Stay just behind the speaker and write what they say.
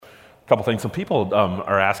couple things. Some people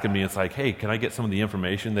are asking me, it's like, hey, can I get some of the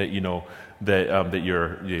information that that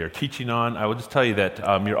you're teaching on? I would just tell you that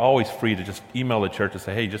you're always free to just email the church and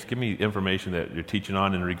say, hey, just give me information that you're teaching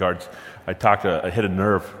on in regards. I hit a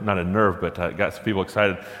nerve, not a nerve, but got some people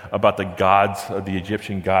excited about the gods, the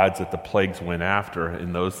Egyptian gods that the plagues went after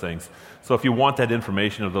and those things. So if you want that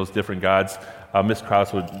information of those different gods, Ms.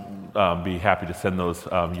 Krause would be happy to send those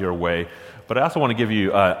your way. But I also want to give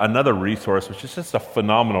you another resource, which is just a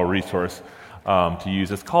phenomenal resource to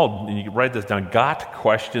use. It's called, and you can write this down,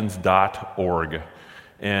 gotquestions.org.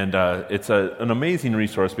 And it's an amazing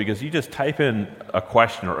resource because you just type in a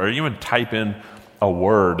question or even type in a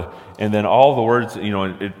word, and then all the words,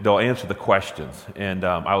 they'll answer the questions. And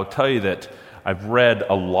I will tell you that I've read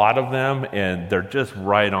a lot of them, and they're just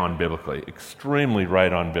right on biblically, extremely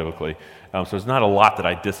right on biblically. So there's not a lot that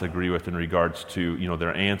I disagree with in regards to,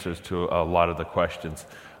 their answers to a lot of the questions.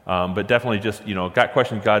 But definitely just,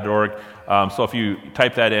 gotquestions.org. So if you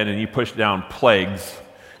type that in and you push down plagues,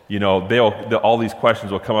 all these questions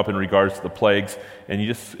will come up in regards to the plagues, and you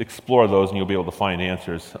just explore those and you'll be able to find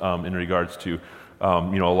answers in regards to, a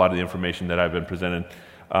lot of the information that I've been presented.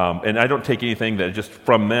 And I don't take anything that just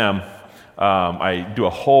from them. I do a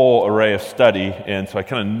whole array of study, and so I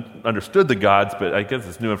kind of understood the gods, but I guess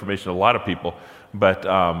it's new information to a lot of people. But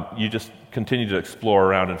you just continue to explore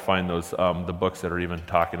around and find those the books that are even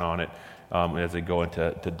talking on it as they go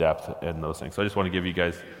into depth and those things. So I just want to give you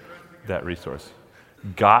guys that resource.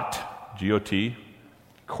 G-O-T,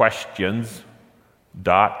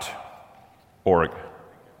 questions.org.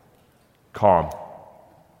 Calm.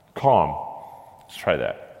 Let's try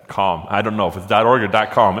that. Calm. I don't know if it's .org or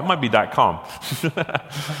 .com. It might be .com.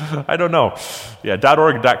 I don't know. Yeah,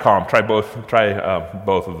 .org or .com. Try both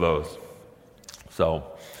of those. So,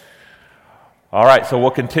 all right. So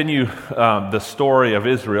we'll continue the story of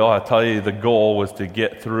Israel. I'll tell you the goal was to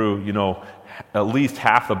get through, at least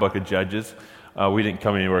half the book of Judges. We didn't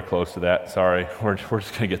come anywhere close to that. Sorry. We're just going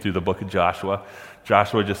to get through the book of Joshua.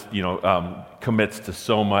 Joshua just, commits to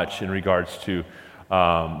so much in regards to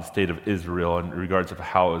the state of Israel in regards of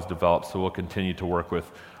how it was developed. So we'll continue to work with,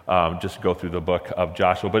 just go through the book of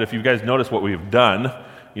Joshua. But if you guys notice what we've done,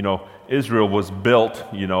 Israel was built,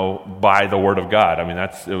 by the Word of God. I mean,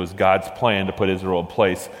 it was God's plan to put Israel in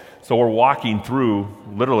place. So we're walking through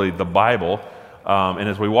literally the Bible. And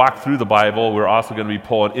as we walk through the Bible, we're also going to be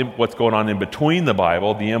pulling in what's going on in between the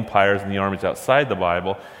Bible, the empires and the armies outside the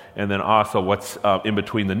Bible, and then also what's in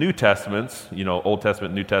between the New Testaments, Old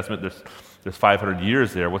Testament, New Testament. There's 500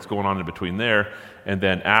 years there. What's going on in between there? And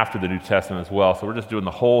then after the New Testament as well. So we're just doing the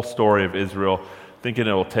whole story of Israel, thinking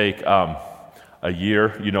it will take a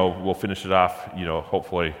year. We'll finish it off.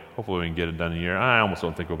 Hopefully we can get it done in a year. I almost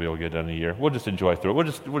don't think we'll be able to get it done in a year. We'll just enjoy through it.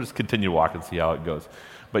 We'll just continue to walk and see how it goes.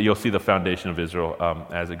 But you'll see the foundation of Israel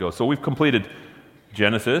as it goes. So we've completed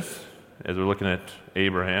Genesis, as we're looking at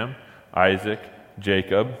Abraham, Isaac,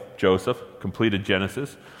 Jacob, Joseph. Completed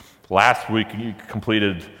Genesis. Last week we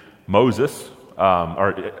completed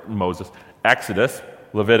Exodus,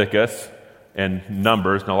 Leviticus, and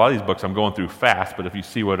Numbers. Now, a lot of these books I'm going through fast, but if you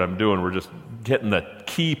see what I'm doing, we're just getting the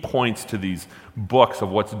key points to these books of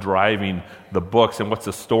what's driving the books and what's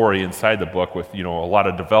the story inside the book with, a lot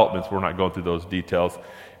of developments. We're not going through those details.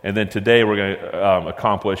 And then today we're going to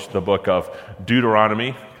accomplish the book of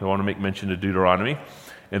Deuteronomy. I want to make mention of Deuteronomy.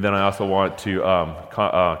 And then I also want to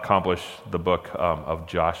accomplish the book of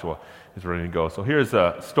Joshua. Is where we're going to go. So here's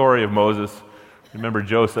a story of Moses. Remember,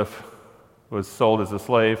 Joseph was sold as a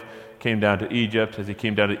slave, came down to Egypt. As he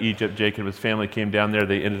came down to Egypt, Jacob and his family came down there.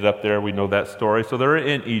 They ended up there. We know that story. So they're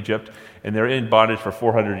in Egypt, and they're in bondage for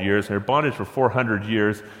 400 years. And they're bondage for 400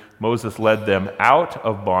 years. Moses led them out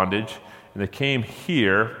of bondage, and they came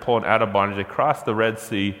here, pulling out of bondage. They crossed the Red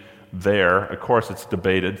Sea there. Of course, it's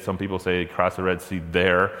debated. Some people say they crossed the Red Sea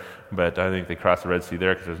there, but I think they crossed the Red Sea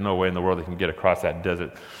there because there's no way in the world they can get across that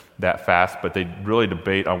desert that fast. But they really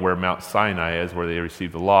debate on where Mount Sinai is, where they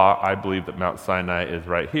received the law. I believe that Mount Sinai is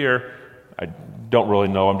right here. I don't really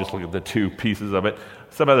know. I'm just looking at the two pieces of it.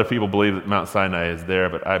 Some other people believe that Mount Sinai is there,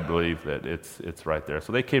 but I believe that it's right there.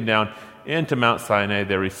 So they came down into Mount Sinai.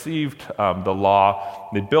 They received the law.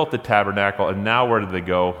 They built the tabernacle, and now where did they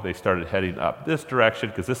go? They started heading up this direction,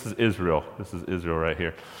 because this is Israel. This is Israel right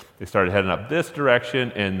here. They started heading up this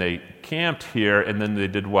direction, and they camped here, and then they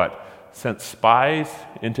did what? Sent spies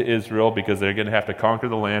into Israel, because they're going to have to conquer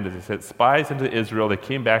the land. As they sent spies into Israel, they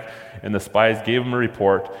came back, and the spies gave them a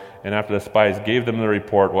report. And after the spies gave them the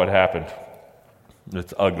report, what happened?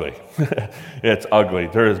 It's ugly. It's ugly.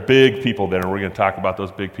 There's big people there, and we're going to talk about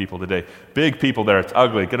those big people today. Big people there. It's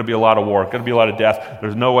ugly. Going to be a lot of war. Going to be a lot of death.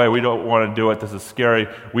 There's no way. We don't want to do it. This is scary.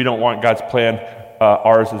 We don't want God's plan.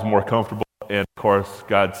 ours is more comfortable. And of course,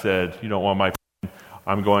 God said, you don't want my plan.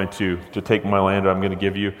 I'm going to take my land I'm going to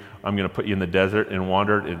give you. I'm going to put you in the desert, and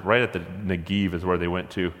wandered. And right at the Negev is where they went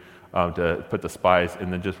to put the spies.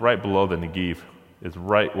 And then just right below the Negev is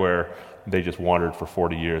right where they just wandered for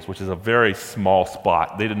 40 years, which is a very small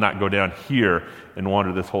spot. They did not go down here and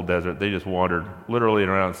wander this whole desert. They just wandered literally in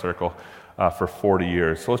a round circle for 40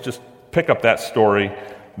 years. So let's just pick up that story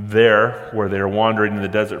there where they're wandering in the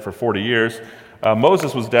desert for 40 years.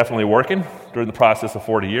 Moses was definitely working during the process of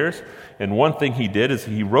 40 years. And one thing he did is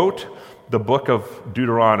he wrote the book of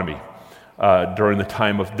Deuteronomy during the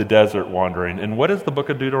time of the desert wandering. And what is the book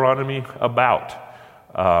of Deuteronomy about?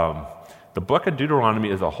 The book of Deuteronomy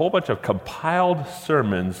is a whole bunch of compiled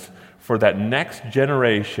sermons for that next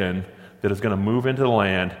generation that is going to move into the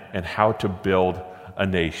land and how to build a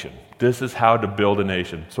nation. This is how to build a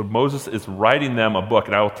nation. So Moses is writing them a book.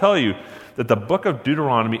 And I will tell you that the book of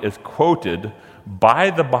Deuteronomy is quoted by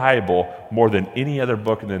the Bible more than any other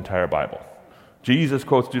book in the entire Bible. Jesus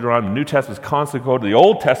quotes Deuteronomy. The New Testament is constantly quoted. The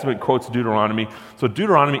Old Testament quotes Deuteronomy. So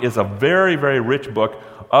Deuteronomy is a very, very rich book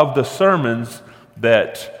of the sermons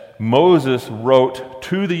that Moses wrote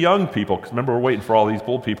to the young people. Because remember, we're waiting for all these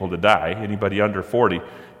old people to die. Anybody under 40,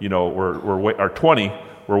 or 20,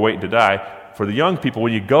 we're waiting to die. For the young people,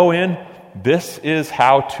 when you go in, this is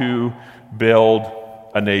how to build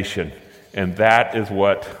a nation. And that is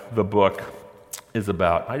what the book is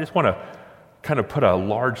about. I just want to kind of put a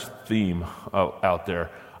large theme out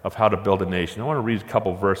there of how to build a nation. I want to read a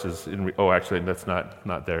couple verses. Actually, that's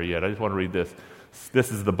not there yet. I just want to read this.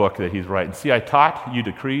 This is the book that he's writing. See, I taught you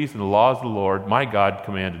decrees and the laws of the Lord, my God,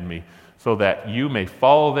 commanded me, so that you may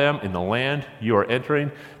follow them in the land you are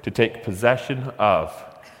entering to take possession of.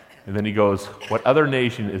 And then he goes, what other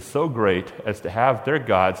nation is so great as to have their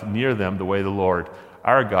gods near them the way the Lord,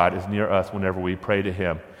 our God, is near us whenever we pray to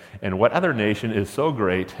him? And what other nation is so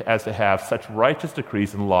great as to have such righteous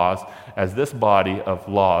decrees and laws as this body of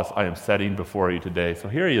laws I am setting before you today? So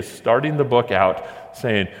here he is starting the book out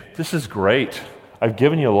saying, this is great. I've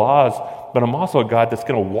given you laws, but I'm also a God that's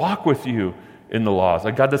going to walk with you in the laws,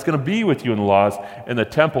 a God that's going to be with you in the laws. And the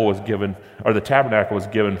temple was given, or the tabernacle was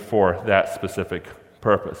given for that specific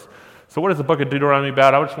purpose. So what is the book of Deuteronomy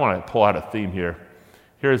about? I just want to pull out a theme here.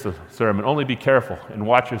 Here's the sermon. Only be careful and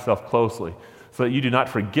watch yourself closely, so that you do not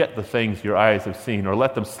forget the things your eyes have seen, or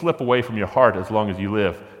let them slip away from your heart as long as you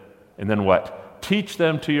live. And then what? Teach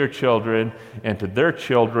them to your children and to their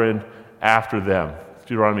children after them.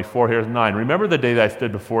 Deuteronomy 4, here's 9. Remember the day that I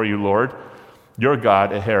stood before you, Lord, your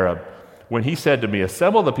God, at Horeb, when he said to me,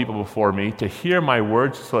 assemble the people before me to hear my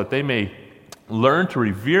words, so that they may learn to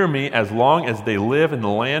revere me as long as they live in the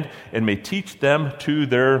land, and may teach them to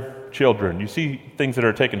their children. You see things that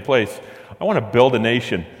are taking place. I want to build a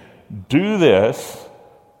nation. Do this,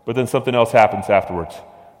 but then something else happens afterwards.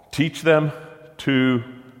 Teach them to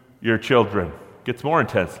your children. Gets more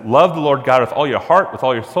intense. Love the Lord God with all your heart, with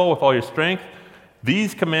all your soul, with all your strength.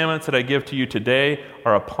 These commandments that I give to you today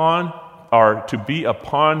are to be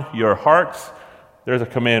upon your hearts. There's a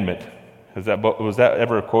commandment. Was that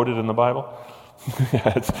ever quoted in the Bible?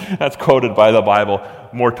 That's quoted by the Bible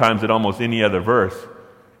more times than almost any other verse.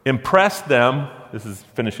 Impress them, this is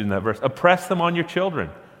finishing that verse, impress them on your children.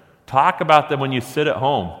 Talk about them when you sit at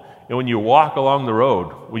home and when you walk along the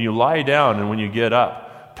road, when you lie down and when you get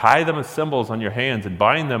up. Tie them as symbols on your hands and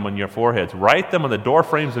bind them on your foreheads. Write them on the door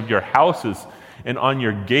frames of your houses and on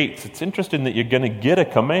your gates. It's interesting that you're going to get a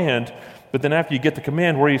command, but then after you get the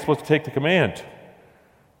command, where are you supposed to take the command?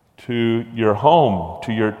 To your home,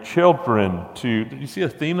 to your children, do you see a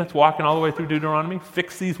theme that's walking all the way through Deuteronomy?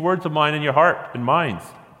 Fix these words of mine in your heart and minds.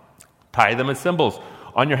 Tie them as symbols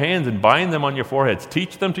on your hands and bind them on your foreheads.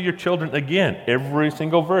 Teach them to your children. Again, every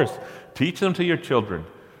single verse. Teach them to your children.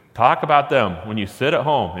 Talk about them when you sit at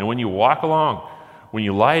home and when you walk along, when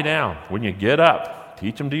you lie down, when you get up.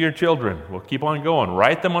 Teach them to your children. We'll keep on going.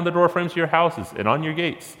 Write them on the door frames of your houses and on your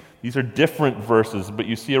gates. These are different verses, but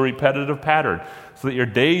you see a repetitive pattern, so that your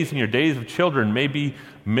days and your days of children may be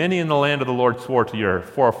many in the land of the Lord swore to your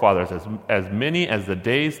forefathers, as many as the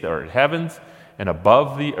days that are in heavens and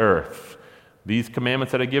above the earth. These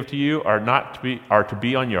commandments that I give to you are to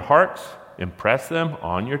be on your hearts. Impress them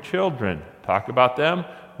on your children. Talk about them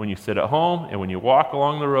when you sit at home and when you walk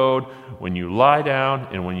along the road, when you lie down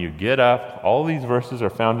and when you get up. All these verses are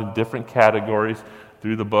found in different categories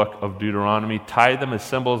through the book of Deuteronomy. Tie them as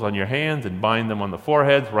symbols on your hands and bind them on the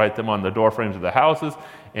foreheads. Write them on the door frames of the houses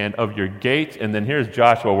and of your gates. And then here's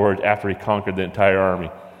Joshua's words after he conquered the entire army,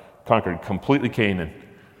 conquered completely Canaan.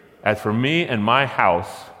 As for me and my house,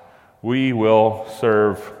 we will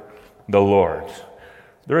serve the Lord.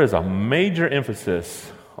 There is a major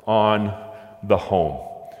emphasis on the home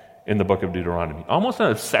in the book of Deuteronomy. Almost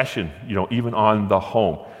an obsession, even on the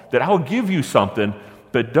home. That I will give you something,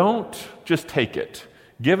 but don't just take it.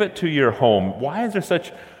 Give it to your home. Why is there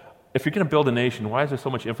if you're going to build a nation, why is there so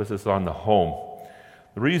much emphasis on the home?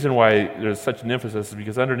 The reason why there's such an emphasis is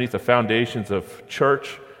because underneath the foundations of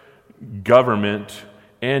church, government,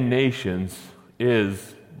 and nations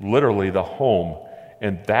is literally the home.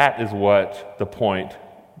 And that is what the point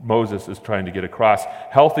Moses is trying to get across.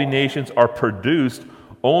 Healthy nations are produced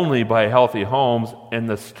only by healthy homes, and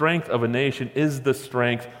the strength of a nation is the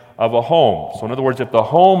strength of a home. So in other words, if the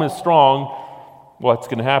home is strong, what's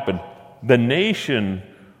going to happen? The nation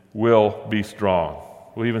will be strong.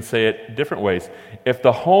 We'll even say it different ways. If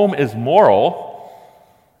the home is moral,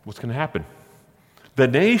 what's going to happen? The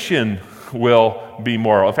nation will be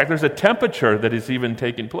moral. In fact, there's a temperature that is even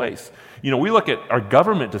taking place. We look at our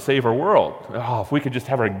government to save our world. Oh, if we could just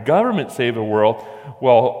have our government save the world,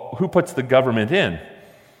 well, who puts the government in?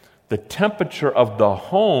 The temperature of the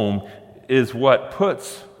home is what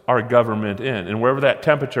puts our government in. And wherever that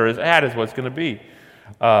temperature is at is what's going to be.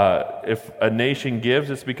 If a nation gives,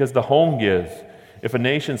 it's because the home gives. If a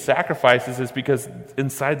nation sacrifices, it's because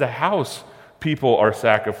inside the house people are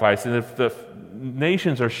sacrificing. If the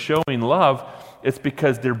nations are showing love, it's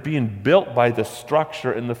because they're being built by the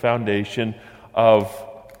structure and the foundation of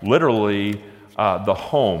literally the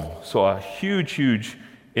home. So a huge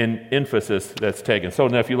emphasis that's taken. So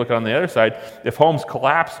now if you look on the other side, if homes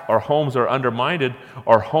collapse, or homes are undermined,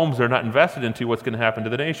 or homes are not invested into, what's going to happen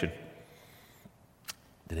to the nation?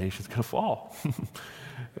 The nation's going to fall.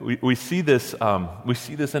 we see this. We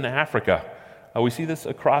see this in Africa. We see this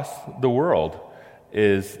across the world.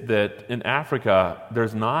 Is that in Africa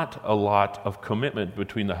there's not a lot of commitment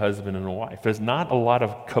between the husband and the wife. There's not a lot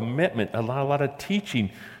of commitment, not a lot of teaching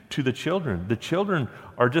to the children. The children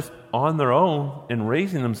are just on their own and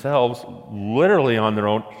raising themselves literally on their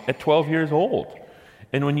own at 12 years old.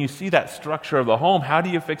 And when you see that structure of the home, how do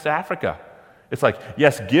you fix Africa? It's like,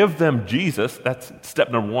 yes, give them Jesus. That's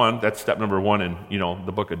step number one. That's step number one in,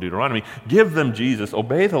 the book of Deuteronomy. Give them Jesus.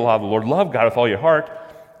 Obey the law of the Lord. Love God with all your heart.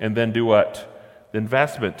 And then do what? The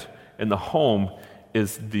investment in the home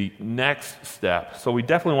is the next step. So we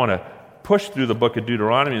definitely want to push through the book of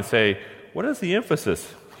Deuteronomy and say, what is the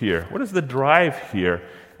emphasis here? What is the drive here?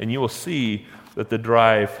 And you will see that the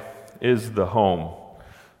drive is the home.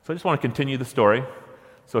 So I just want to continue the story.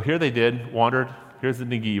 So here they wandered. Here's the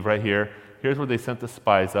Negev right here. Here's where they sent the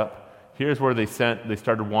spies up. Here's where they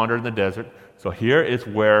started wandering in the desert. So here is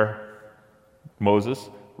where Moses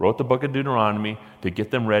wrote the book of Deuteronomy to get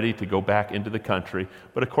them ready to go back into the country.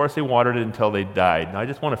 But of course they wandered until they died. Now I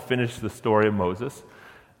just want to finish the story of Moses.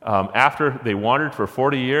 After they wandered for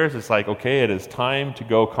 40 years, it's like, okay, it is time to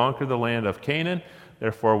go conquer the land of Canaan.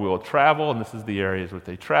 Therefore we will travel, and this is the areas where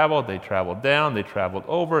they traveled. They traveled down, they traveled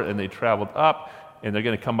over, and they traveled up. And they're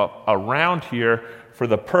going to come up around here for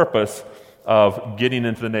the purpose of getting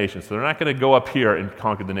into the nation. So they're not going to go up here and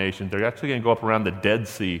conquer the nation. They're actually going to go up around the Dead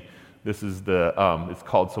Sea. This is it's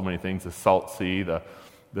called so many things, the Salt Sea, the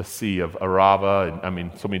Sea of Arava,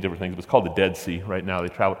 and so many different things. But it's called the Dead Sea right now. They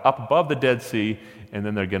travel up above the Dead Sea, and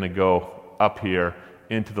then they're going to go up here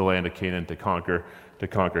into the land of Canaan to conquer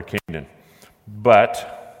Canaan.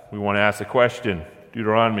 But we want to ask a question.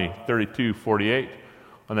 Deuteronomy 32:48.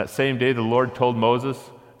 On that same day, the Lord told Moses,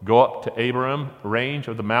 "Go up to Abarim, range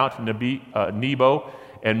of the Mount Nebo,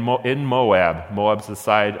 and in Moab." Moab's the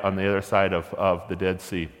side on the other side of the Dead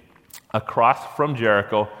Sea. "Across from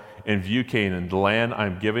Jericho, and view Canaan, the land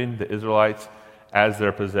I'm giving the Israelites as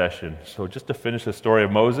their possession." So just to finish the story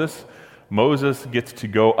of Moses, Moses gets to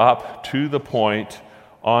go up to the point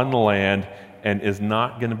on the land and is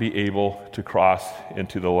not going to be able to cross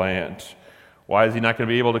into the land. Why is he not going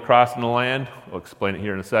to be able to cross in the land? We'll explain it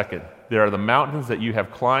here in a second. "There are the mountains that you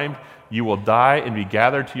have climbed. You will die and be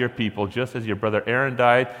gathered to your people, just as your brother Aaron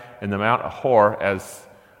died in the Mount Hor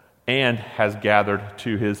and has gathered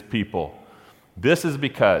to his people." This is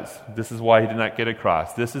why he did not get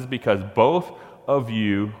across. This is because both of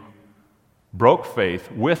you broke faith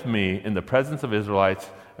with me in the presence of Israelites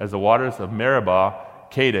as the waters of Meribah,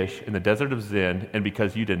 Kadesh, in the desert of Zin, and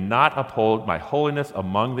because you did not uphold my holiness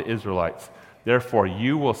among the Israelites. Therefore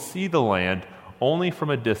you will see the land only from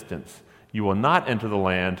a distance. You will not enter the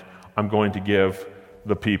land I'm going to give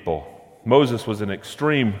the people. Moses was an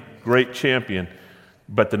extreme great champion,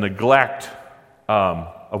 but the neglect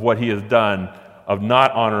of what he has done, of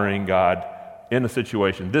not honoring God in this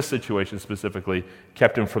situation specifically,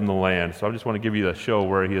 kept him from the land. So I just want to give you a show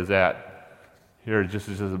where he is at. Here just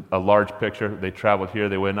is a large picture. They traveled here,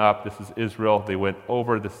 they went up. This is Israel. They went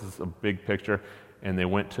over. This is a big picture. And they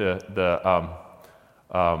went to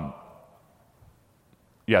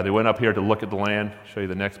they went up here to look at the land. Show you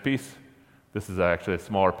the next piece. This is actually a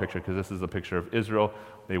smaller picture because this is a picture of Israel.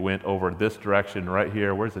 They went over this direction right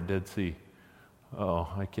here. Where's the Dead Sea? Oh,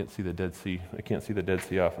 I can't see the Dead Sea. I can't see the Dead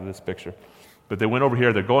Sea off of this picture. But they went over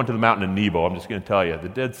here. They're going to the mountain of Nebo. I'm just going to tell you. The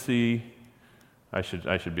Dead Sea, I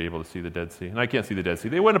should be able to see the Dead Sea. And I can't see the Dead Sea.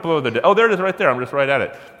 They went up above the... Oh, there it is right there. I'm just right at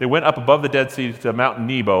it. They went up above the Dead Sea to Mount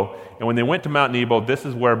Nebo. And when they went to Mount Nebo, this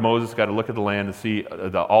is where Moses got to look at the land and see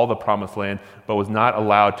all the promised land, but was not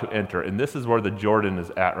allowed to enter. And this is where the Jordan is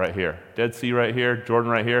at right here. Dead Sea right here,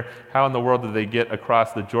 Jordan right here. How in the world did they get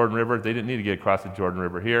across the Jordan River? They didn't need to get across the Jordan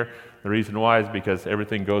River here. The reason why is because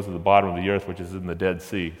everything goes to the bottom of the earth, which is in the Dead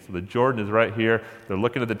Sea. So the Jordan is right here. They're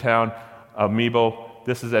looking at the town of Nebo.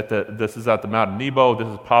 This is at the Mount Nebo. This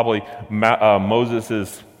is probably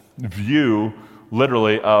Moses' view,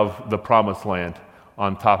 literally, of the promised land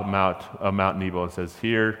on top of Mount Nebo. It says,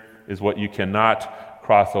 here is what you cannot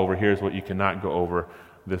cross over. Here's what you cannot go over.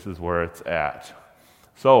 This is where it's at.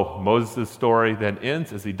 So Moses' story then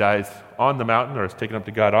ends as he dies on the mountain, or is taken up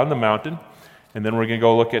to God on the mountain. And then we're going to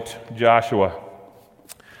go look at Joshua.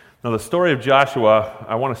 Now the story of Joshua,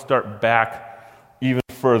 I want to start back even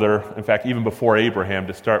further, in fact, even before Abraham,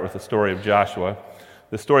 to start with the story of Joshua.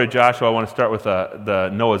 The story of Joshua, I want to start with the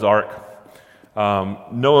Noah's Ark. God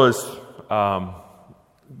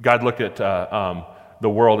looked at the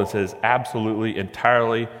world and says, absolutely,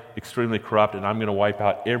 entirely, extremely corrupt, and I'm going to wipe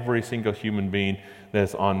out every single human being that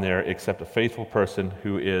is on there except a faithful person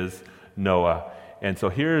who is Noah. And so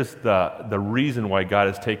here's the reason why God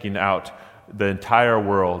is taking out the entire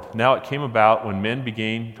world. Now it came about when men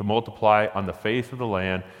began to multiply on the face of the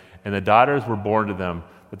land, and the daughters were born to them,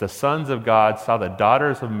 that the sons of God saw the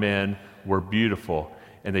daughters of men were beautiful,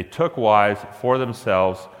 and they took wives for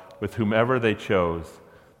themselves with whomever they chose.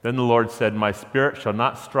 Then the Lord said, my spirit shall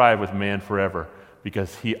not strive with man forever,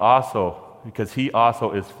 because he also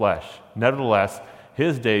is flesh. Nevertheless,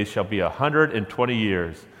 his days shall be 120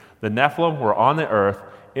 years. The Nephilim were on the earth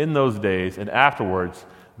in those days, and afterwards,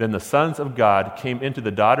 then the sons of God came into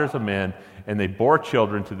the daughters of men, and they bore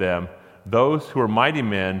children to them, those who were mighty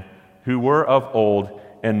men, who were of old,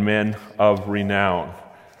 and men of renown.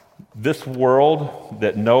 This world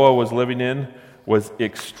that Noah was living in was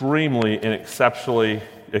extremely and exceptionally,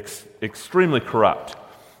 extremely corrupt.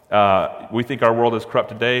 We think our world is corrupt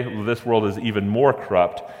today. This world is even more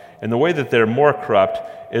corrupt. And the way that they're more corrupt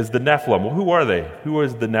is the Nephilim. Well, who are they? Who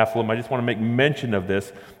is the Nephilim? I just want to make mention of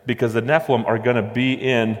this because the Nephilim are going to be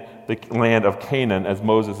in the land of Canaan as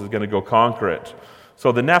Moses is going to go conquer it.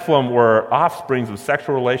 So the Nephilim were offsprings of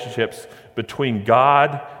sexual relationships between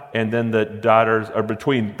God and then the daughters, or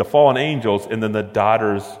between the fallen angels and then the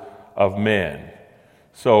daughters of men.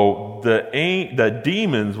 So the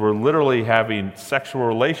demons were literally having sexual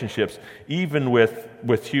relationships even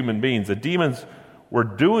with human beings. The demons were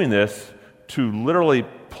doing this to literally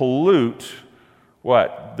pollute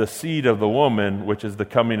the seed of the woman, which is the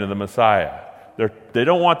coming of the Messiah. They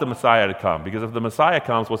don't want the Messiah to come, because if the Messiah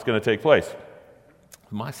comes, what's going to take place?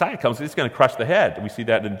 The Messiah comes, he's going to crush the head. We see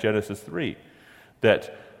that in Genesis 3,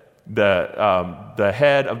 that the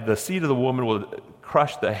head of the seed of the woman will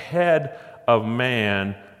crush the head of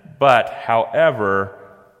man, but however,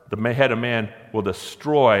 the head of man will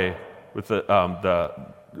destroy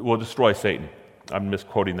will destroy Satan. I'm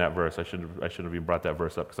misquoting that verse. I shouldn't have even brought that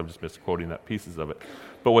verse up because I'm just misquoting that pieces of it.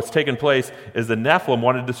 But what's taken place is the Nephilim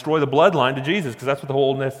wanted to destroy the bloodline to Jesus, because that's what the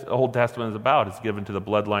whole Old Testament is about. It's given to the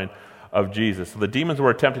bloodline of Jesus. So the demons were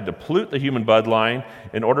attempting to pollute the human bloodline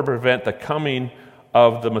in order to prevent the coming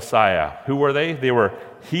of the Messiah. Who were they? They were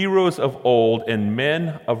heroes of old and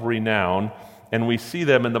men of renown, and we see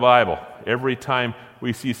them in the Bible. Every time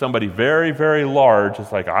we see somebody very, very large,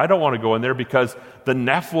 it's like, I don't want to go in there because the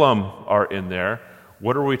Nephilim are in there.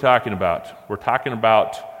 What are we talking about? We're talking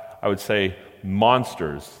about, I would say,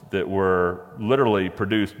 monsters that were literally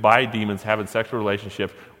produced by demons having sexual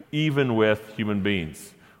relationships even with human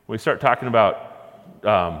beings. When we start talking about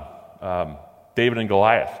David and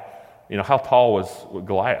Goliath, how tall was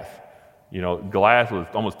Goliath? Goliath was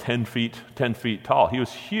almost 10 feet tall. He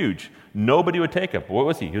was huge. Nobody would take him. What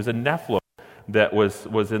was he? He was a Nephilim that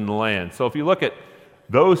was in the land. So if you look at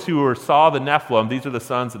those who saw the Nephilim, these are the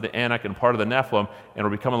sons of the Anak and part of the Nephilim, and were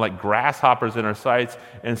becoming like grasshoppers in our sights.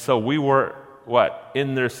 And so we were,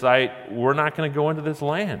 in their sight, we're not going to go into this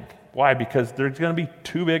land. Why? Because there's going to be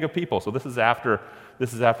too big of people. So this is after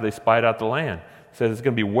they spied out the land. It says it's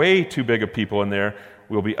going to be way too big of people in there.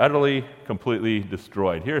 We'll be utterly, completely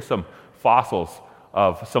destroyed. Here are some fossils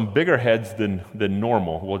of some bigger heads than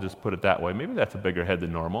normal. We'll just put it that way. Maybe that's a bigger head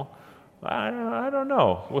than normal. I don't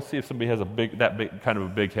know. We'll see if somebody has that big kind of a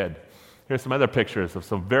big head. Here's some other pictures of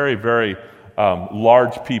some very, very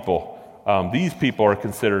large people. These people are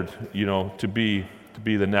considered, to be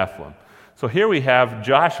the Nephilim. So here we have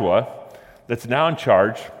Joshua that's now in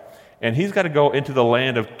charge, and he's got to go into the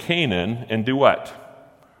land of Canaan and do what?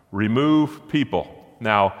 Remove people.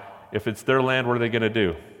 Now, if it's their land, what are they going to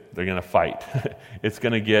do? They're going to fight. It's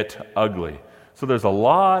going to get ugly. So there's a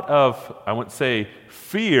lot of, I wouldn't say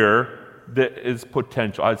fear that is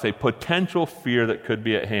potential. I'd say potential fear that could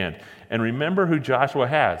be at hand. And remember who Joshua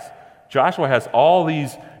has. Joshua has all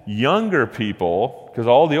these younger people, because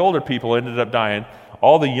all the older people ended up dying.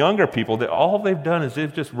 All the younger people, that all they've done is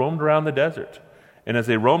they've just roamed around the desert. And as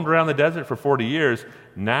they roamed around the desert for 40 years,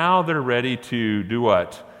 now they're ready to do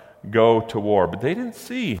what? Go to war. But they didn't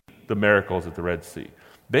see the miracles at the Red Sea.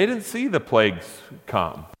 They didn't see the plagues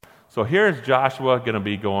come. So here's Joshua going to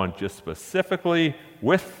be going just specifically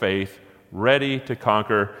with faith, ready to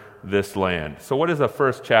conquer this land. So what is the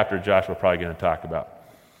first chapter Joshua probably going to talk about?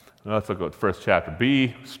 Well, let's look at the first chapter.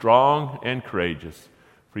 Be strong and courageous,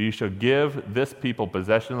 for you shall give this people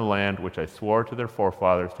possession of the land which I swore to their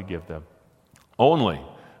forefathers to give them. Only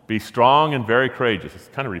be strong and very courageous. He's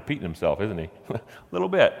kind of repeating himself, isn't he? A little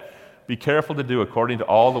bit. Be careful to do according to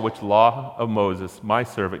all the which law of Moses, my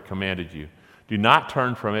servant, commanded you. Do not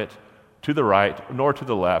turn from it to the right nor to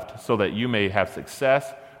the left, so that you may have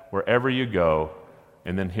success wherever you go.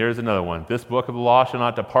 And then here's another one. This book of the law shall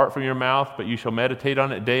not depart from your mouth, but you shall meditate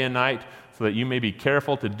on it day and night, so that you may be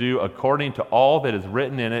careful to do according to all that is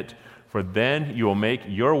written in it. For then you will make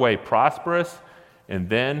your way prosperous, and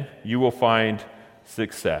then you will find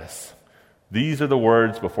success. These are the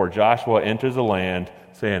words before Joshua enters the land,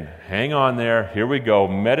 saying, hang on there, here we go,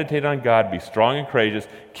 meditate on God, be strong and courageous,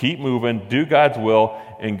 keep moving, do God's will,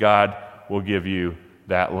 and God will give you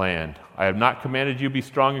that land. I have not commanded you to be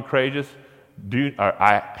strong and courageous.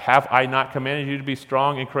 Have I not commanded you to be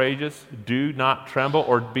strong and courageous? Do not tremble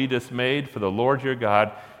or be dismayed, for the Lord your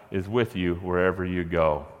God is with you wherever you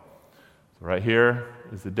go. So right here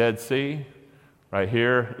is the Dead Sea. Right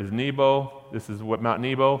here is Nebo. This is what Mount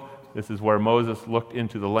Nebo. This is where Moses looked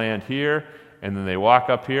into the land here. And then they walk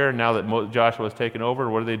up here. Now that Joshua has taken over,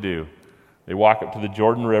 what do? They walk up to the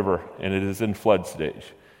Jordan River, and it is in flood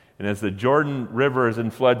stage. And as the Jordan River is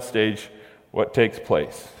in flood stage, what takes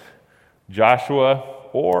place? Joshua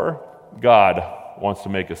or God wants to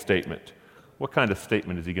make a statement. What kind of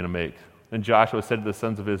statement is he going to make? Then Joshua said to the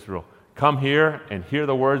sons of Israel, come here and hear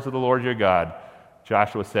the words of the Lord your God.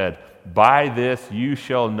 Joshua said, by this you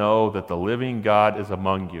shall know that the living God is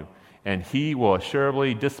among you, and he will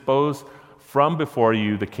assuredly dispose from before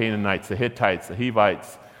you the Canaanites, the Hittites, the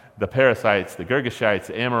Hivites, the Perizzites, the Girgashites,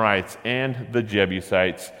 the Amorites, and the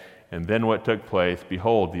Jebusites. And then what took place?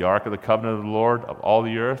 Behold, the ark of the covenant of the Lord of all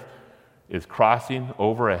the earth is crossing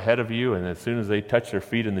over ahead of you, and as soon as they touch their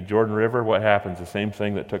feet in the Jordan River, what happens? The same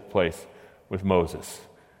thing that took place with Moses.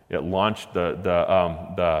 It launched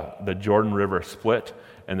the Jordan River split,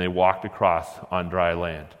 and they walked across on dry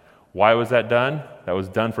land. Why was that done? That was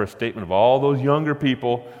done for a statement of all those younger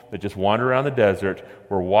people that just wander around the desert.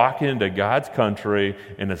 We're walking into God's country,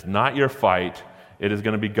 and it's not your fight. It is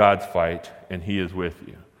going to be God's fight, and he is with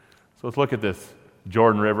you. So let's look at this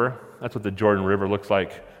Jordan River. That's what the Jordan River looks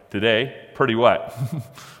like today. Pretty what?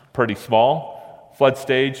 Pretty small. Flood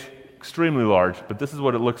stage, extremely large. But this is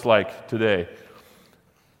what it looks like today.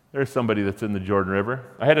 There's somebody that's in the Jordan River.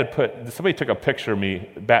 Somebody took a picture of me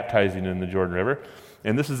baptizing in the Jordan River.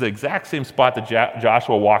 And this is the exact same spot that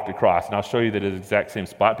Joshua walked across. And I'll show you that it's the exact same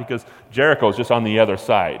spot because Jericho is just on the other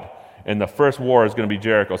side. And the first war is going to be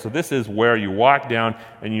Jericho. So this is where you walk down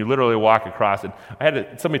and you literally walk across it.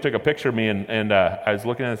 Somebody took a picture of me and I was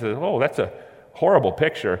looking at it and said, oh, that's a horrible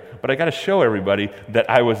picture. But I got to show everybody that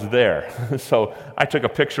I was there. So I took a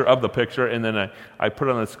picture of the picture and then I put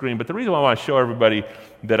it on the screen. But the reason why I want to show everybody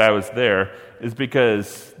that I was there is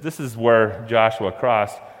because this is where Joshua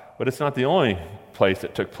crossed. But it's not the only place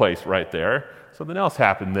that took place right there. Something else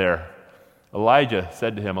happened there. Elijah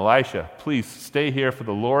said to him, Elisha, please stay here, for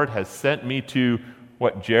the Lord has sent me to,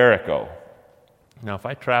 what, Jericho. Now, if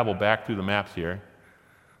I travel back through the maps here,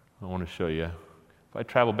 I want to show you. If I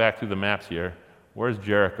travel back through the maps here, where's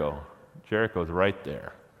Jericho? Jericho's right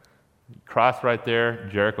there. Cross right there,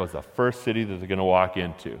 Jericho is the first city that they're going to walk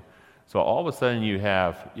into. So all of a sudden you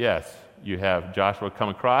have Joshua come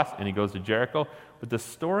across, and he goes to Jericho, but the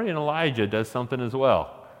story in Elijah does something as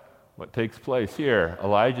well. What takes place here?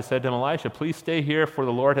 Elijah said to him, Elisha, please stay here, for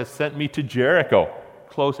the Lord has sent me to Jericho,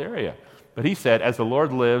 close area. But he said, as the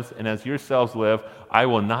Lord lives and as yourselves live, I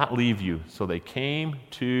will not leave you. So they came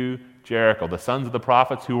to Jericho. The sons of the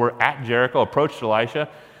prophets who were at Jericho approached Elisha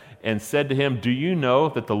and said to him, do you know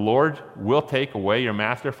that the Lord will take away your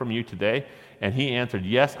master from you today? And he answered,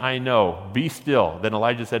 "Yes, I know. Be still." Then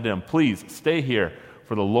Elijah said to him, "Please stay here,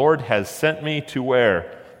 for the Lord has sent me to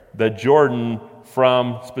where? The Jordan,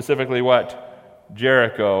 from specifically what?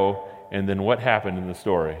 Jericho." And then what happened in the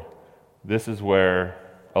story? This is where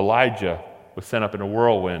Elijah was sent up in a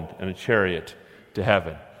whirlwind and a chariot to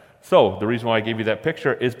heaven. So the reason why I gave you that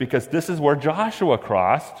picture is because this is where Joshua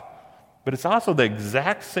crossed, but it's also the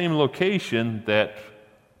exact same location that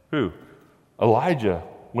Elijah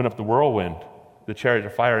went up the whirlwind, the chariot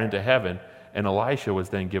of fire, into heaven, and Elisha was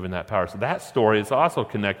then given that power. So that story is also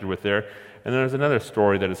connected with there. And then there's another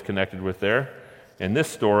story that is connected with there. And this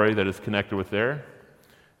story that is connected with there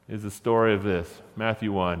is the story of this,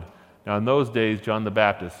 Matthew 1. Now in those days, John the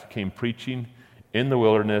Baptist came preaching in the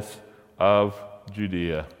wilderness of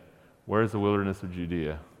Judea. Where is the wilderness of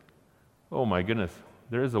Judea? Oh my goodness,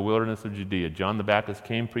 there is a wilderness of Judea. John the Baptist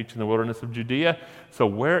came preaching in the wilderness of Judea. So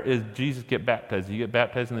where is Jesus get baptized? Did he get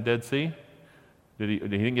baptized in the Dead Sea? He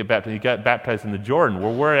didn't get baptized. He got baptized in the Jordan.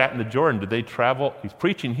 Where we're at in the Jordan, did they travel? He's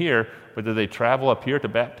preaching here, but did they travel up here to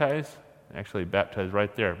baptize? Actually, baptized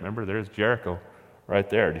right there. Remember, there's Jericho right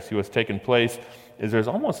there. Do you see what's taking place? Is there's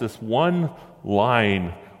almost this one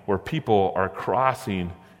line where people are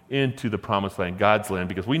crossing into the promised land, God's land,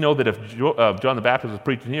 because we know that if John the Baptist was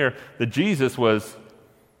preaching here, that Jesus was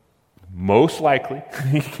most likely,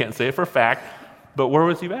 you can't say it for a fact, but where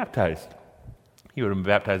was he baptized? He would have been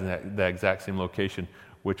baptized in that exact same location,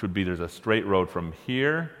 which would be there's a straight road from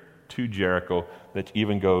here to Jericho that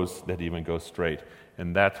even goes straight.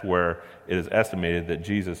 And that's where it is estimated that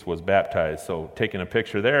Jesus was baptized. So taking a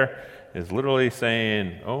picture there is literally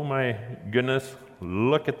saying, oh my goodness,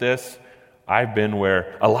 look at this. I've been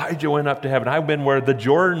where Elijah went up to heaven. I've been where the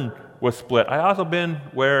Jordan was split. I also been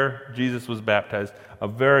where Jesus was baptized. A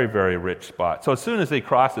very, very rich spot. So as soon as they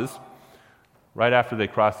crosses, right after they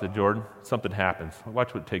cross the Jordan, something happens.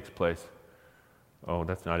 Watch what takes place. Oh,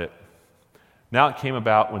 that's not it. Now it came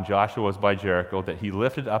about when Joshua was by Jericho that he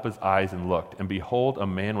lifted up his eyes and looked, and behold, a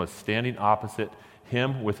man was standing opposite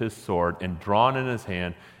him with his sword and drawn in his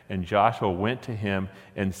hand, and Joshua went to him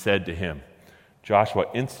and said to him. Joshua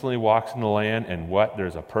instantly walks in the land, and what?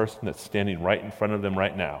 There's a person that's standing right in front of them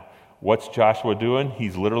right now. What's Joshua doing?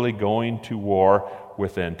 He's literally going to war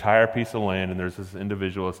with the entire piece of land, and there's this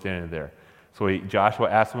individual standing there. So Joshua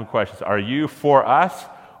asked him questions. Are you for us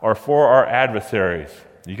or for our adversaries?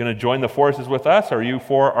 Are you going to join the forces with us, or are you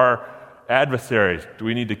for our adversaries? Do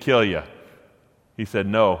we need to kill you? He said,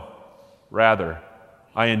 no. Rather,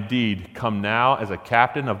 I indeed come now as a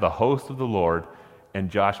captain of the host of the Lord. And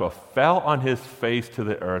Joshua fell on his face to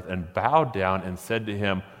the earth and bowed down and said to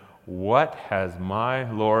him, what has my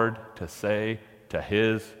Lord to say to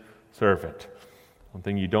his servant? One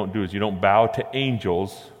thing you don't do is you don't bow to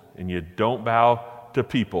angels and you don't bow to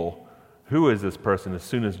people. Who is this person as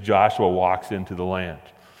soon as Joshua walks into the land?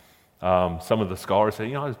 Some of the scholars say,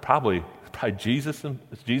 it's probably Jesus.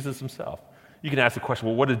 It's Jesus himself. You can ask the question,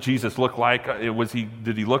 well, what did Jesus look like?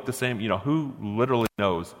 Did he look the same? Who literally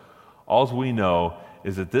knows? All we know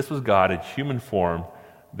is that this was God in human form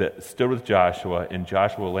that stood with Joshua, and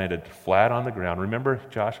Joshua landed flat on the ground. Remember,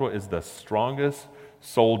 Joshua is the strongest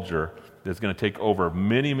soldier that's going to take over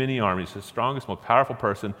many, many armies, the strongest, most powerful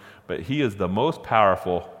person, but he is the most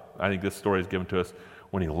powerful. I think this story is given to us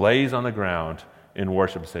when he lays on the ground in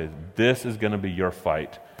worship and says, this is going to be your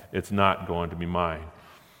fight. It's not going to be mine.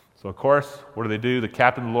 So, of course, what do? The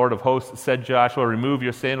captain of the Lord of hosts said, Joshua, remove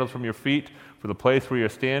your sandals from your feet, for the place where you're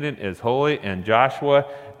standing is holy. And Joshua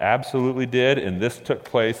absolutely did, and this took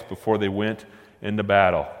place before they went into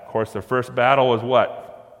battle. Of course, their first battle was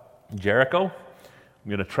what? Jericho. I'm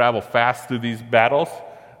going to travel fast through these battles.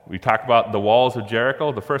 We talk about the walls of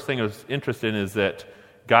Jericho. The first thing I was interested in is that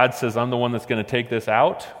God says, I'm the one that's going to take this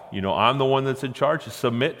out. I'm the one that's in charge.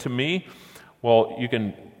 Submit to me. Well, you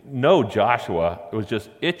can know Joshua was just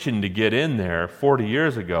itching to get in there 40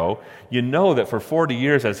 years ago. You know that for 40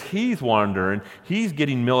 years as he's wandering, he's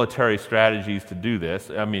getting military strategies to do this.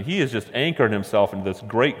 I mean, he has just anchored himself into this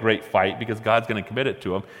great, great fight because God's going to commit it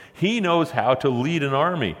to him. He knows how to lead an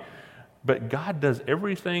army. But God does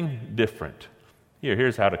everything different.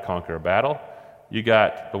 Here's how to conquer a battle. You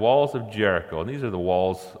got the walls of Jericho, and these are the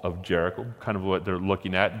walls of Jericho, kind of what they're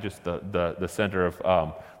looking at, just the center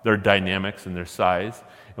of their dynamics and their size.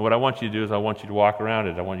 And what I want you to do is I want you to walk around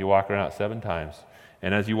it. I want you to walk around it 7 times.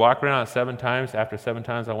 And as you walk around it 7 times, after 7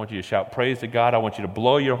 times, I want you to shout praise to God. I want you to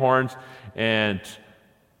blow your horns, and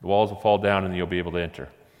the walls will fall down, and you'll be able to enter.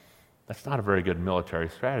 That's not a very good military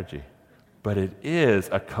strategy, but it is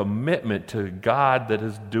a commitment to God that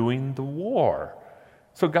is doing the war.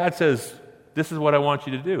 So God says, this is what I want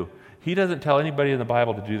you to do. He doesn't tell anybody in the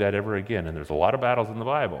Bible to do that ever again, and there's a lot of battles in the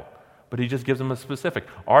Bible. But he just gives them a specific.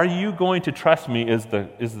 Are you going to trust me is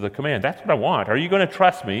the command. That's what I want. Are you going to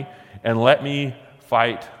trust me and let me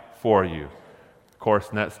fight for you? Of course,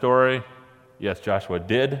 in that story, yes, Joshua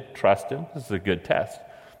did trust him. This is a good test.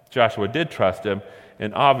 Joshua did trust him,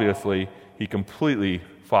 and obviously he completely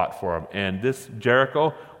fought for him. And this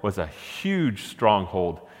Jericho was a huge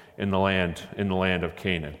stronghold in the land of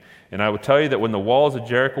Canaan. And I will tell you that when the walls of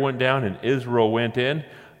Jericho went down and Israel went in,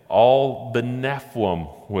 all the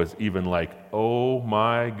Nephilim was even like, oh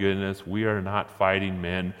my goodness, we are not fighting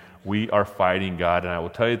men, we are fighting God. And I will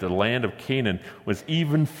tell you, the land of Canaan was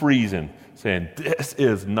even freezing, saying, this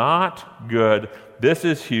is not good, this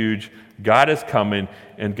is huge, God is coming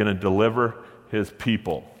and going to deliver his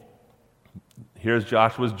people. Here's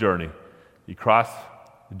Joshua's journey. He crossed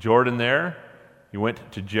Jordan there, he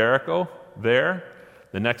went to Jericho there.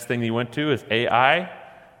 The next thing he went to is Ai,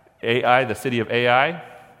 the city of Ai.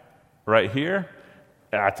 Right here,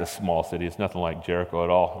 that's a small city. It's nothing like Jericho at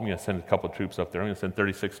all. I'm going to send a couple of troops up there. I'm going to send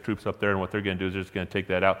 36 troops up there, and what they're going to do is they're just going to take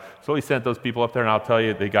that out. So he sent those people up there, and I'll tell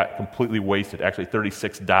you, they got completely wasted. Actually,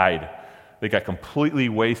 36 died. They got completely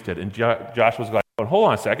wasted. And Joshua's like, oh, hold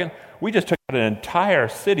on a second. We just took out an entire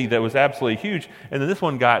city that was absolutely huge, and then this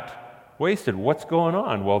one got wasted. What's going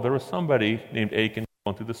on? Well, there was somebody named Achan,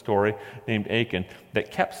 going through the story, named Achan, that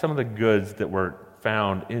kept some of the goods that were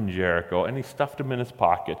found in Jericho, and he stuffed them in his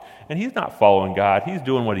pocket. And he's not following God. He's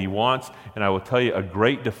doing what he wants. And I will tell you, a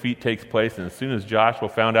great defeat takes place. And as soon as Joshua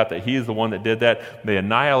found out that he is the one that did that, they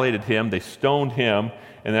annihilated him. They stoned him.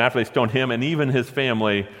 And then after they stoned him and even his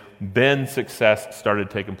family, then success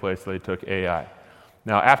started taking place. So they took Ai.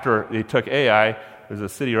 Now, after they took Ai, there's a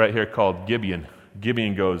city right here called Gibeon.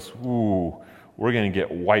 Gibeon goes, ooh, we're going to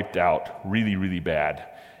get wiped out really, really bad.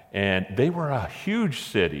 And they were a huge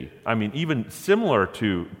city. I mean, even similar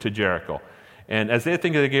to Jericho. And as they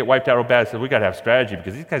think they get wiped out real bad, they said, we got to have strategy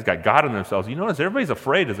because these guys got God in themselves. You notice everybody's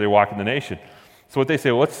afraid as they walk in the nation. So what they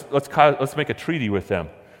say, well, let's make a treaty with them.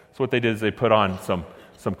 So what they did is they put on some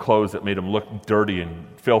clothes that made them look dirty and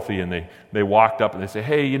filthy, and they walked up and they say,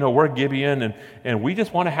 hey, we're Gibeon, and we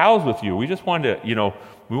just want to house with you. We just want to,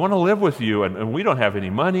 we want to live with you, and we don't have any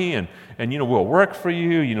money, and we'll work for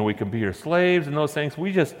you. We can be your slaves and those things.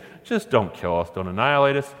 We just don't kill us, don't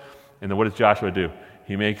annihilate us. And then what does Joshua do?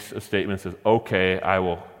 He makes a statement, says, okay, I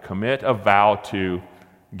will commit a vow to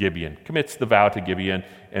Gibeon. Commits the vow to Gibeon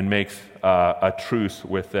and makes a truce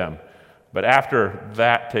with them. But after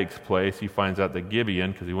that takes place, he finds out that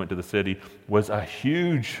Gibeon, because he went to the city, was a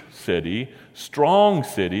huge city, strong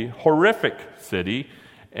city, horrific city.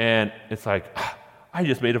 And it's like, I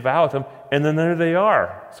just made a vow with them, and then there they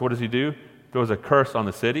are. So what does he do? Throws a curse on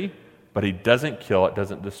the city, but he doesn't kill it,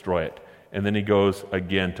 doesn't destroy it. And then he goes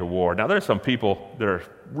again to war. Now there's some people that are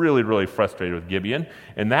really, really frustrated with Gibeon,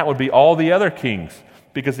 and that would be all the other kings.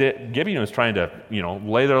 Because Gibeon was trying to,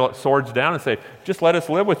 lay their swords down and say, just let us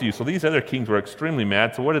live with you. So these other kings were extremely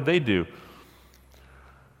mad. So what did they do?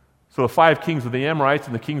 So the 5 kings of the Amorites,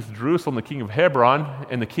 and the kings of Jerusalem, the king of Hebron,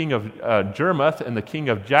 and the king of Jarmuth, and the king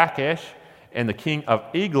of Jachesh, and the king of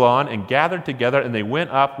Eglon, and gathered together, and they went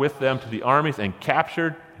up with them to the armies and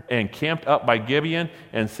captured and camped up by Gibeon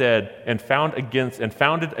and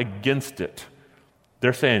founded against it.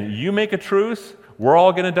 They're saying, you make a truce, we're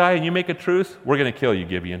all going to die, and you make a truce, we're going to kill you,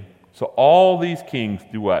 Gibeon. So all these kings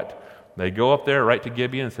do what? They go up there right to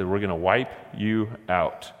Gibeon and say, we're going to wipe you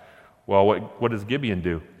out. Well, what does Gibeon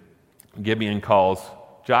do? Gibeon calls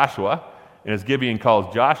Joshua, and as Gibeon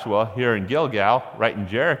calls Joshua here in Gilgal, right in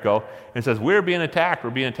Jericho, and says, we're being attacked.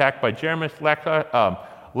 We're being attacked by Jeremiah,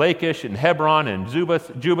 Lachish, and Hebron, and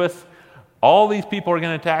Jubas. All these people are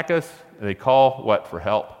going to attack us, and they call what? For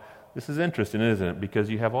help. This is interesting, isn't it?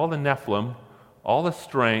 Because you have all the Nephilim, all the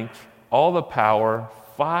strength, all the power,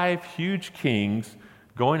 5 huge kings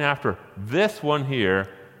going after this one here,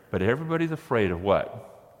 but everybody's afraid of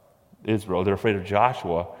what? Israel. They're afraid of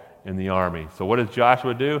Joshua and the army. So what does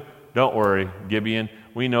Joshua do? Don't worry, Gibeon.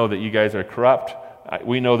 We know that you guys are corrupt.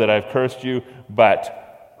 We know that I've cursed you,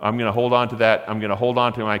 but I'm going to hold on to that. I'm going to hold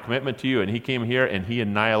on to my commitment to you. And he came here and he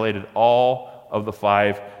annihilated all of the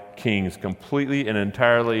 5 kings, completely and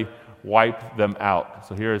entirely wiped them out.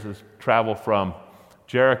 So here's his travel from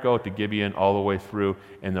Jericho to Gibeon all the way through,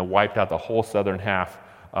 and then wiped out the whole southern half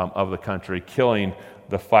of the country, killing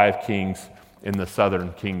the 5 kings in the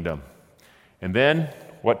southern kingdom. And then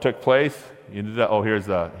what took place? Here's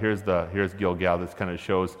Gilgal. This kind of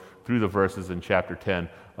shows through the verses in chapter 10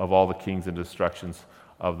 of all the kings and destructions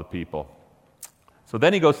of the people. So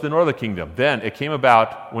then he goes to the northern kingdom. Then it came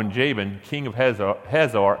about when Jabin, king of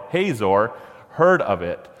Hazor, heard of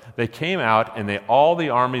it, They came out, and all the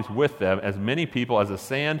armies with them, as many people as the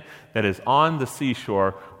sand that is on the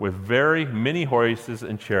seashore, with very many horses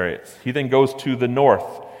and chariots. He then goes to the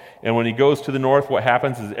north. And when he goes to the north, what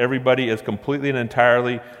happens is everybody is completely and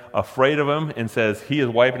entirely afraid of him and says he is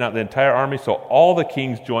wiping out the entire army. So all the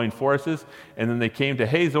kings joined forces, and then they came to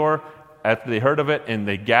Hazor after they heard of it, and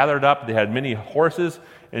they gathered up. They had many horses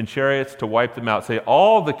and chariots to wipe them out. Say,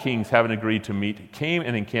 all the kings, having agreed to meet, came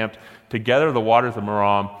and encamped together at the waters of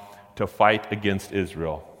Merom to fight against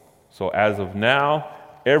Israel. So as of now,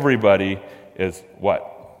 everybody is what?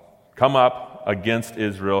 Come up against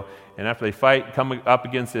Israel. And after they fight, come up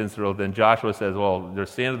against Israel, then Joshua says, well, they're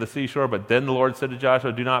staying at the seashore, but then the Lord said to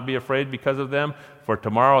Joshua, do not be afraid because of them, for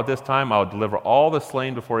tomorrow at this time I will deliver all the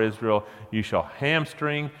slain before Israel. You shall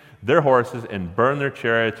hamstring their horses and burn their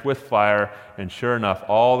chariots with fire. And sure enough,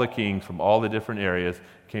 all the kings from all the different areas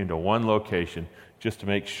came to one location just to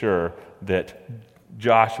make sure that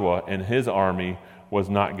Joshua and his army was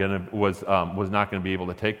not going to be able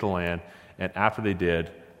to take the land. And after they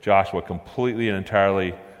did, Joshua completely and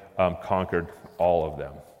entirely conquered all of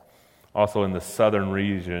them. Also in the southern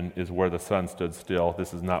region is where the sun stood still.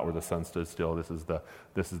 This is not where the sun stood still. This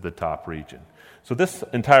is the top region. So this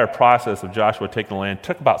entire process of Joshua taking the land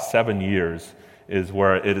took about 7 years, is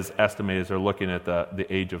where it is estimated. They're looking at the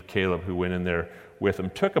age of Caleb, who went in there with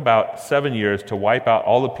him. Took about 7 years to wipe out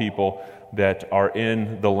all the people that are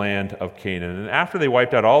in the land of Canaan. And after they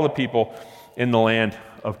wiped out all the people in the land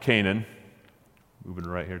of Canaan, moving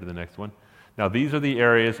right here to the next one. Now, these are the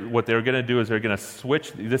areas. What they're going to do is they're going to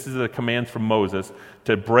switch. This is the commands from Moses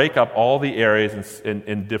to break up all the areas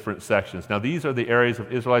in different sections. Now, these are the areas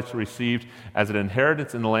of Israelites received as an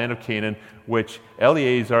inheritance in the land of Canaan, which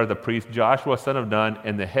Eleazar the priest, Joshua son of Nun,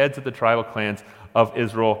 and the heads of the tribal clans of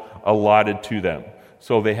Israel allotted to them.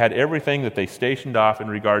 So they had everything that they stationed off in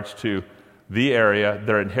regards to the area.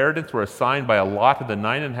 Their inheritance were assigned by a lot of the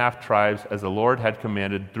 9.5 tribes as the Lord had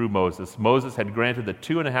commanded through Moses. Moses had granted the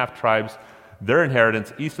 2.5 tribes their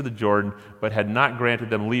inheritance east of the Jordan, but had not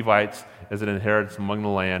granted them Levites as an inheritance among the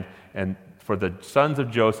land. And for the sons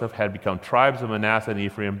of Joseph had become tribes of Manasseh and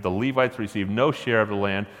Ephraim. The Levites received no share of the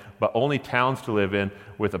land, but only towns to live in,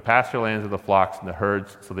 with the pasture lands of the flocks and the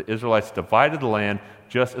herds. So the Israelites divided the land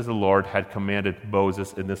just as the Lord had commanded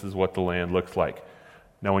Moses, and this is what the land looks like.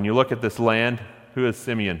 Now, when you look at this land, who is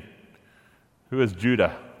Simeon? Who is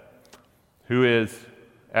Judah? Who is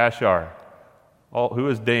Asher? Who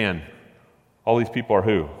is Dan? All these people are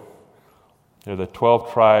who? They're the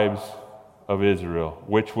 12 tribes of Israel,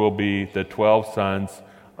 which will be the 12 sons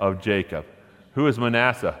of Jacob. Who is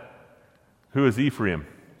Manasseh? Who is Ephraim?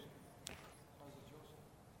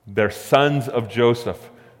 They're sons of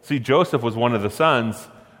Joseph. See, Joseph was one of the sons,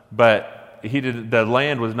 but the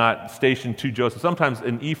land was not stationed to Joseph. Sometimes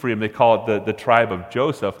in Ephraim they call it the tribe of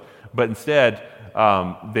Joseph, but instead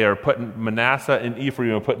they are putting Manasseh and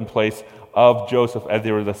Ephraim are put in place of Joseph, as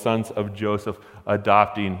they were the sons of Joseph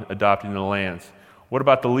adopting the lands. What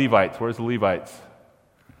about the Levites? Where's the Levites?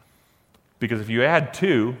 Because if you add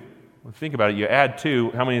 2, think about it, you add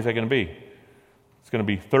 2, how many is that going to be? It's going to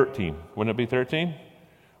be 13. Wouldn't it be 13?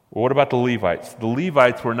 Well, what about the Levites? The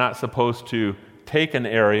Levites were not supposed to take an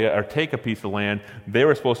area or take a piece of land. They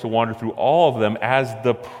were supposed to wander through all of them as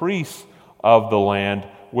the priests of the land,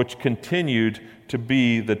 which continued to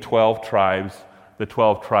be the 12 tribes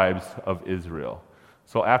of Israel.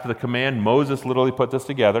 So after the command, Moses literally put this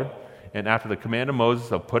together, and after the command of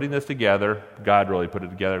Moses of putting this together, God really put it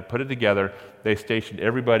together, they stationed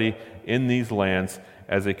everybody in these lands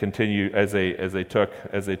as they continued, as they took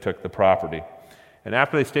the property. And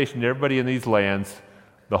after they stationed everybody in these lands,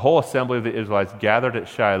 the whole assembly of the Israelites gathered at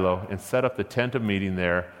Shiloh and set up the tent of meeting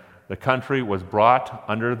there. The country was brought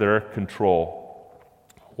under their control.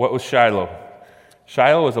 What was Shiloh?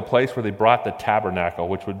 Shiloh was a place where they brought the tabernacle,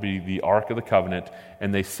 which would be the Ark of the Covenant,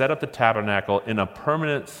 and they set up the tabernacle in a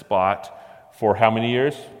permanent spot for how many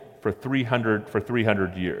years? For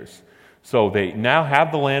 300 years. So they now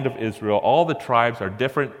have the land of Israel. All the tribes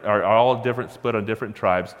are all different, split on different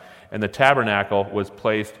tribes, and the tabernacle was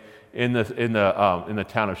placed in the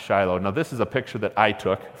town of Shiloh. Now, this is a picture that I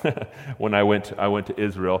took when I went to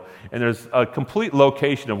Israel, and there's a complete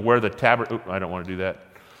location of where the I don't want to do that.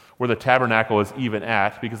 Where the tabernacle is even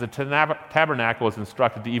at, because the tabernacle is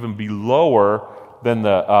instructed to even be lower than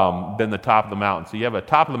the top of the mountain. So you have a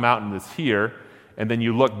top of the mountain that's here, and then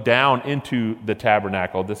you look down into the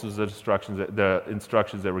tabernacle. This was the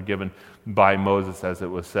instructions that were given by Moses as it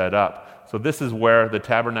was set up. So this is where the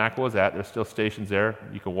tabernacle is at. There's still stations there.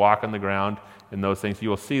 You can walk on the ground and those things. You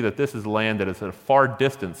will see that this is land that is at a far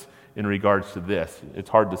distance in regards to this. It's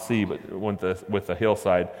hard to see but with the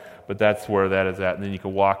hillside, but that's where that is at. And then you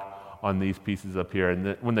can walk on these pieces up here.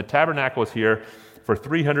 And when the tabernacle is here for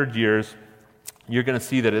 300 years, you're going to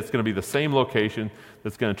see that it's going to be the same location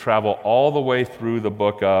that's going to travel all the way through the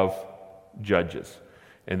book of Judges.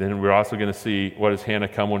 And then we're also going to see, what does Hannah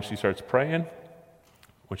come when she starts praying?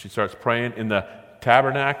 When she starts praying in the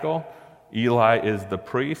tabernacle, Eli is the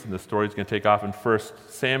priest, and the story is going to take off in 1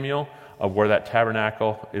 Samuel of where that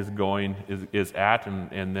tabernacle is going, is at,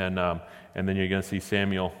 and then you're going to see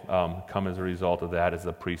Samuel come as a result of that as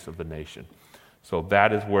the priest of the nation. So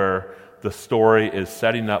that is where the story is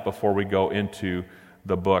setting up before we go into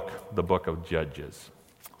the book of Judges.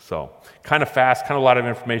 So kind of fast, kind of a lot of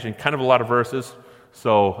information, kind of a lot of verses.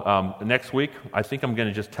 So next week, I think I'm going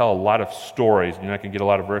to just tell a lot of stories. You're not going to get a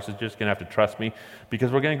lot of verses. You're just going to have to trust me,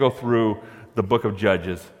 because we're going to go through the book of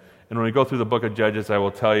Judges. And when we go through the book of Judges, I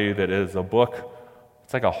will tell you that it is a book,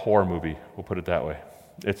 it's like a horror movie, we'll put it that way.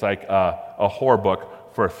 It's like a horror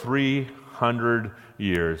book for 300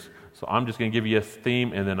 years. So I'm just going to give you a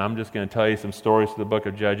theme, and then I'm just going to tell you some stories to the book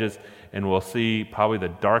of Judges, and we'll see probably the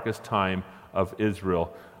darkest time of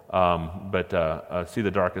Israel, see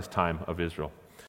the darkest time of Israel.